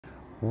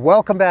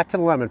Welcome back to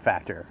the Lemon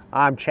Factor.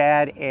 I'm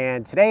Chad,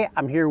 and today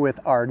I'm here with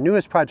our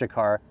newest project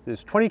car,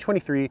 this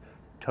 2023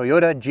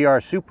 Toyota GR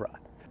Supra.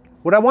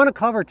 What I want to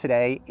cover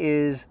today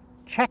is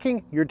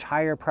checking your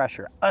tire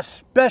pressure,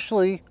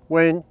 especially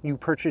when you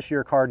purchase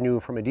your car new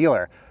from a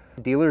dealer.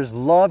 Dealers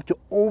love to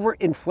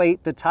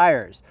overinflate the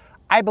tires.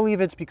 I believe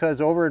it's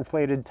because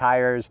overinflated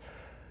tires,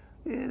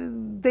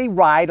 they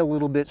ride a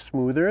little bit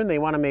smoother, and they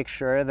want to make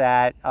sure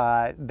that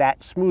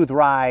that smooth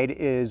ride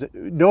is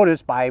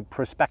noticed by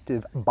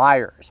prospective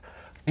buyers.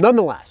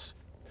 Nonetheless,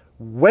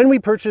 when we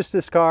purchased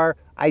this car,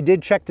 I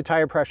did check the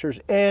tire pressures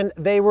and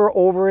they were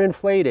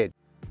overinflated.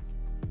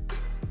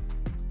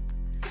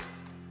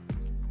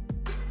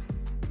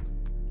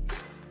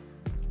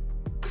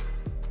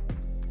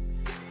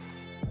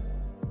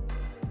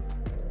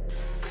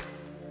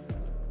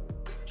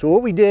 So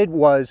what we did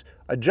was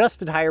adjust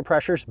the tire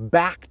pressures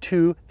back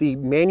to the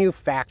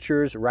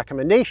manufacturer's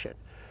recommendation.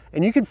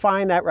 And you can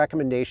find that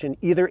recommendation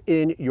either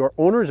in your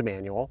owner's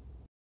manual,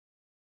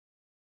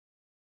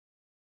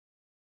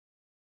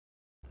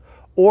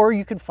 or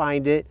you can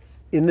find it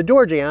in the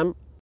door jamb.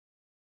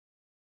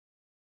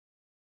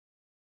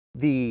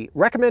 The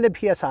recommended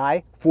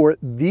PSI for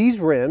these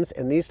rims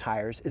and these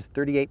tires is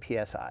 38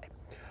 PSI.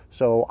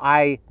 So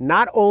I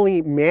not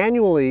only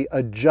manually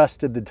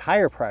adjusted the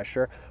tire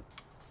pressure,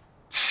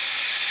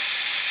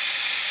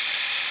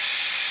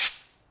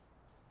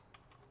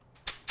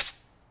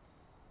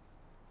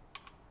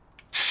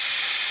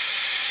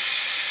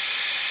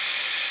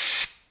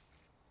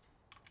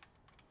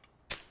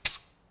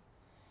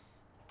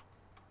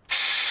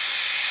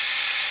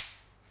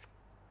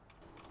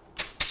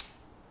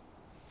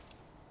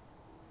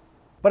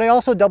 but I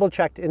also double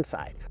checked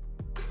inside.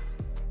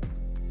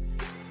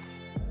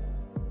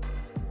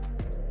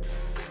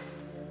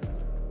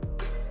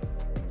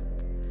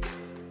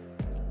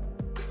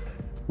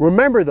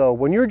 Remember though,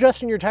 when you're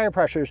adjusting your tire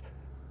pressures,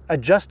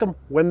 adjust them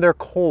when they're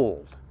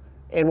cold.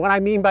 And what I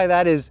mean by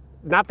that is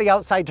not the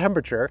outside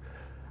temperature,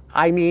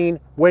 I mean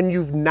when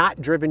you've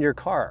not driven your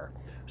car.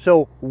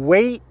 So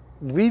wait,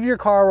 leave your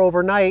car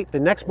overnight,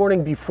 the next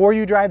morning before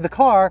you drive the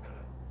car,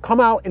 come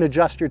out and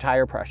adjust your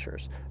tire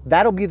pressures.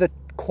 That'll be the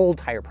cold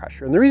tire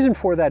pressure. And the reason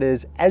for that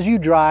is as you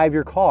drive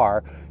your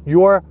car,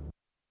 your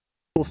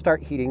will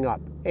start heating up.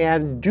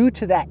 And due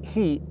to that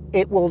heat,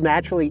 it will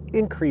naturally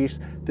increase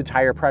the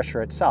tire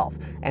pressure itself.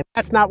 And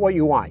that's not what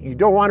you want. You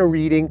don't want a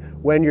reading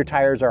when your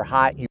tires are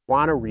hot. You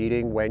want a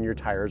reading when your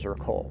tires are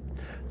cold.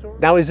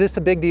 Now, is this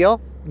a big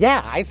deal?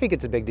 Yeah, I think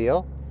it's a big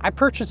deal. I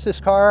purchased this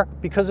car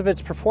because of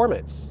its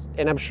performance,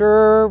 and I'm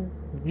sure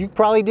you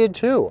probably did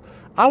too.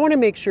 I want to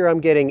make sure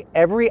I'm getting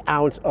every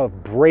ounce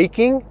of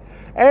braking,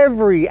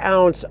 every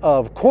ounce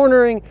of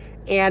cornering,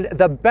 and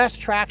the best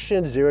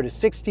traction 0 to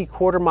 60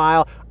 quarter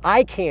mile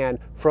I can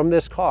from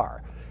this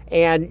car.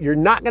 And you're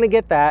not going to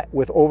get that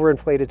with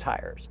overinflated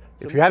tires.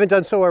 If you haven't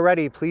done so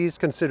already, please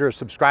consider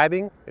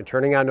subscribing and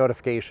turning on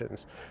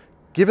notifications.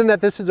 Given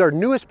that this is our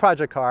newest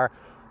project car,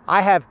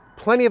 I have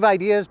plenty of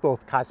ideas,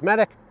 both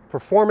cosmetic,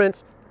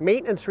 performance,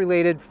 maintenance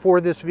related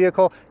for this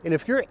vehicle. And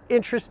if you're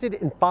interested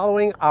in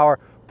following our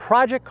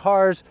project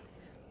cars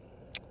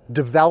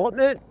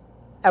development,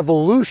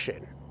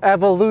 evolution,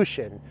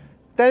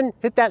 then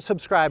hit that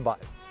subscribe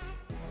button.